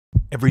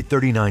Every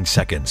 39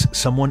 seconds,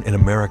 someone in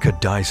America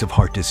dies of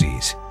heart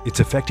disease.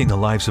 It's affecting the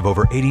lives of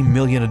over 80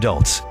 million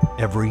adults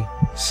every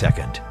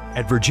second.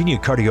 At Virginia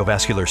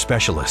Cardiovascular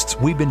Specialists,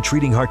 we've been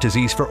treating heart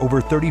disease for over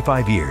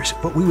 35 years,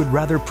 but we would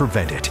rather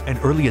prevent it, and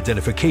early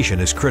identification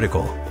is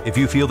critical. If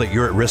you feel that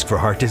you're at risk for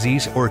heart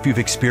disease, or if you've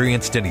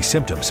experienced any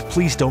symptoms,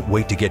 please don't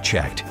wait to get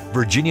checked.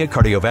 Virginia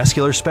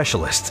Cardiovascular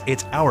Specialists,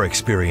 it's our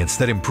experience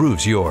that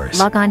improves yours.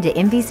 Log on to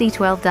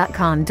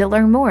NBC12.com to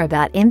learn more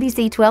about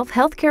NBC12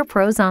 Healthcare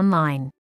Pros online.